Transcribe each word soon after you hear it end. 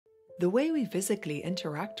The way we physically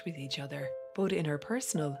interact with each other, both in our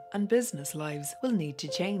personal and business lives, will need to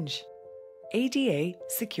change. ADA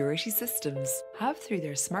Security Systems have, through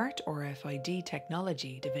their Smart RFID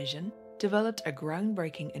technology division, developed a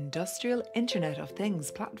groundbreaking industrial Internet of Things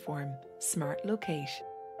platform, Smart Locate.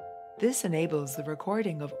 This enables the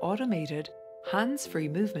recording of automated, hands-free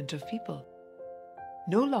movement of people.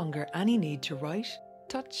 No longer any need to write,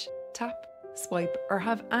 touch, tap, swipe, or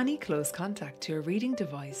have any close contact to a reading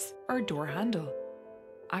device or door handle.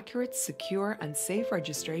 Accurate, secure, and safe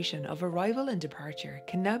registration of arrival and departure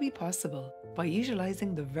can now be possible by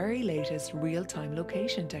utilising the very latest real-time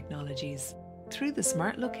location technologies through the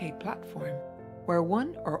Smart Locate platform, where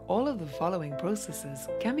one or all of the following processes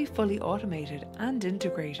can be fully automated and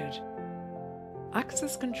integrated.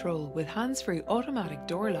 Access control with hands-free automatic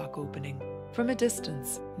door lock opening from a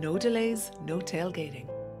distance, no delays, no tailgating.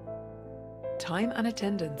 Time and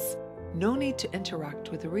attendance, no need to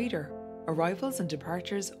interact with the reader. Arrivals and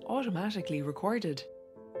departures automatically recorded.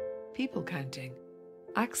 People counting.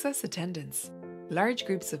 Access attendance. Large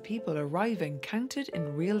groups of people arriving counted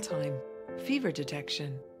in real time. Fever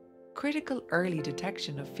detection. Critical early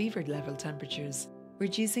detection of fever level temperatures,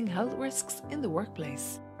 reducing health risks in the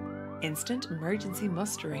workplace. Instant emergency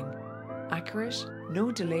mustering. Accurate,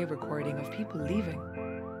 no delay recording of people leaving.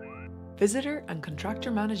 Visitor and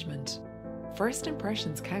contractor management. First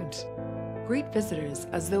impressions count. Greet visitors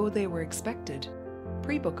as though they were expected.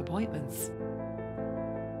 Pre-book appointments.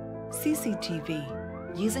 CCTV,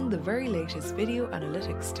 using the very latest video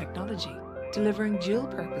analytics technology, delivering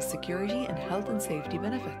dual-purpose security and health and safety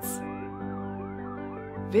benefits.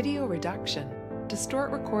 Video redaction,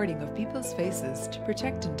 distort recording of people's faces to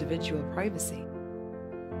protect individual privacy.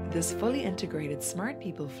 This fully integrated Smart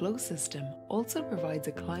People Flow system also provides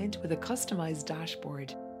a client with a customized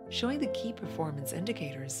dashboard showing the key performance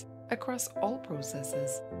indicators across all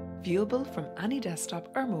processes, viewable from any desktop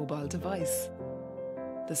or mobile device.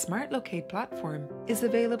 The Smart Locate platform is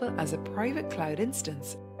available as a private cloud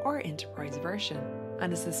instance or enterprise version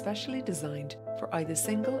and is especially designed for either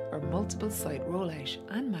single or multiple site rollout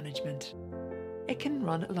and management. It can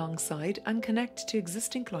run alongside and connect to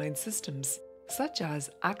existing client systems such as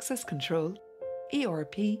access control,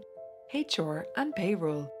 ERP, HR and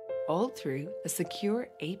payroll, all through a secure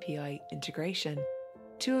API integration.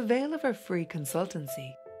 To avail of our free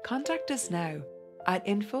consultancy, contact us now at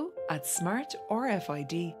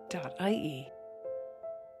info@smartrfid.ie.